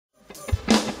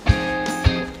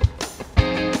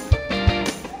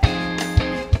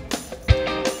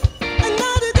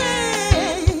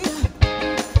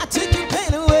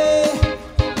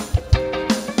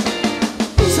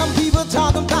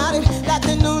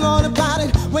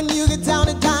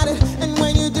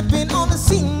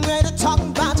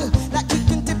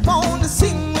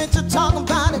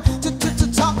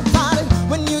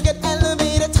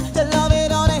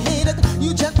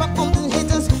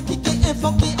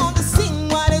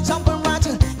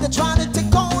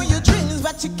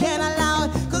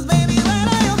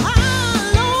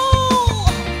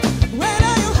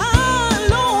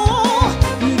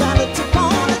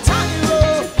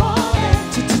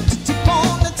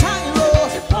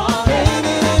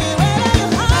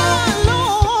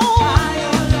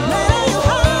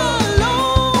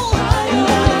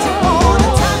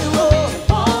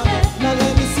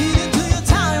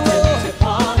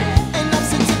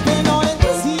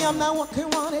not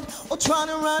working on it or trying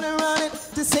to run it.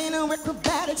 This ain't no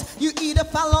acrobatics. You either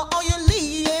follow or you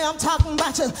leave. Yeah, I'm talking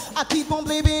about you. I keep on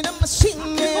blaming the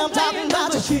machine. Yeah, I'm talking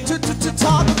about you. To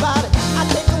talk about it. I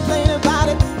can't complain about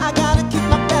it. I gotta